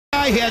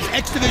He has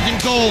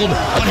X-Division gold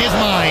on his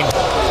mind.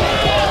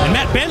 And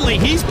Matt Bentley,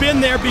 he's been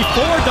there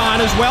before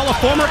Don as well, a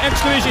former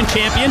X-Division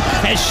champion.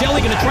 As Shelley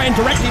going to try and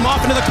direct him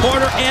off into the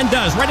corner, and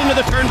does, right into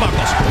the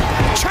turnbuckles.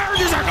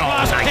 Charges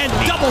across and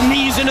double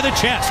knees into the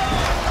chest.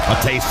 I'll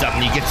tell you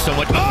something, you get so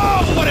much.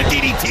 Oh, what a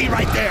DDT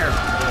right there.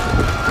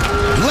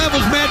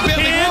 Levels Matt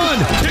Bentley.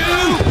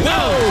 1, 2,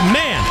 oh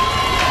man.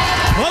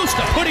 Close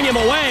to putting him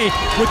away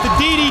with the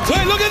DDT.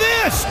 Wait, look at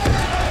this.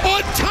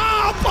 On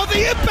top of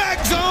the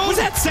impact zone. What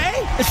does that say?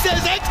 It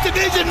says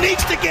X-Division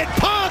needs to get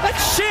Punk.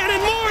 That's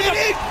Shannon Moore,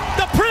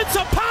 the Prince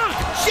of Punk.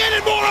 Shannon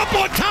Moore up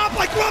on top,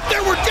 like up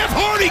there where Jeff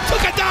Hardy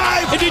took a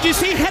dive. And did you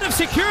see head of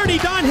security,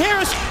 Don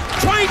Harris,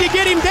 trying to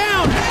get him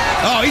down?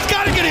 Oh, he's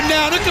got to get him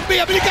down. It could be,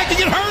 the guy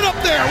could get hurt up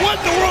there. What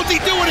in the world is he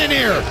doing in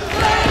here?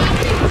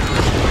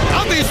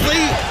 Obviously,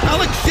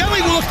 Alex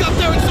Shelley looked up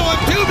there and saw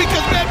him too,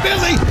 because Matt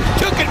Bentley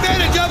took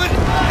advantage of it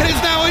and is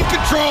now in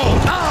control.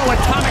 Oh,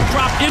 atomic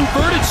drop,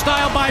 inverted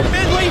style by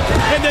Bentley,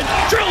 and then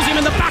drills him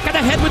in the back of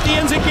the head with the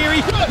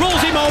enziguri, rolls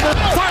him over,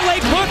 far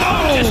leg hook,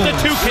 just a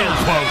 2 count.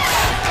 So close.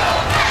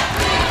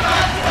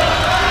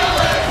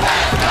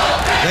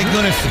 Thank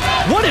goodness.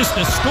 What is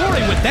the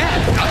story with that?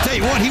 I'll tell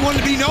you what, he wanted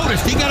to be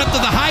noticed. He got up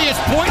to the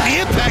highest point in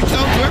the impact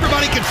zone so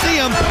everybody can see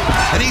him,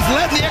 and he's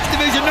letting the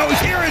X-Division know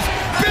he's here. As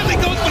Bentley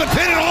goes for the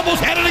pin and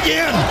almost had it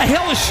again. What the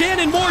hell is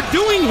Shannon Moore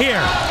doing here?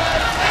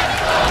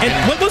 And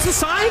what was the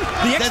sign?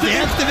 The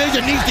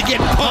X-Division needs to get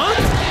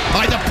punked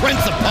by the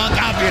Prince of Punk,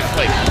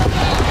 obviously.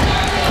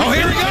 Oh,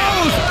 here he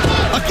goes.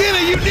 Again,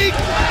 a unique.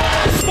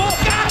 Small,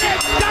 got it.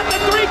 Got the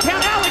 3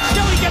 count. Alex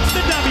Shelley gets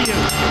the W.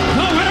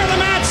 The winner of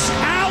the match,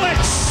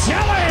 Alex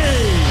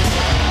Shelley.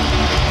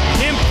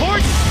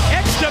 Important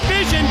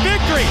X-Division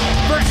victory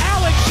for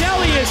Alex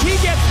Shelley as he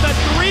gets the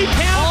 3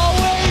 count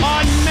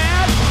on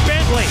Matt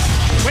Bentley.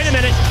 Wait a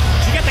minute.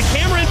 You got the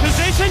camera in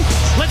position.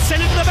 Let's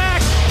send it to the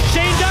back.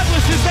 Shane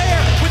Douglas is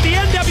there with the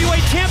NWA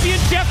champion,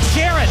 Jeff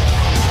Jarrett.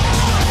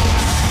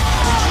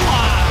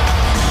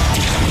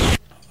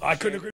 I couldn't agree.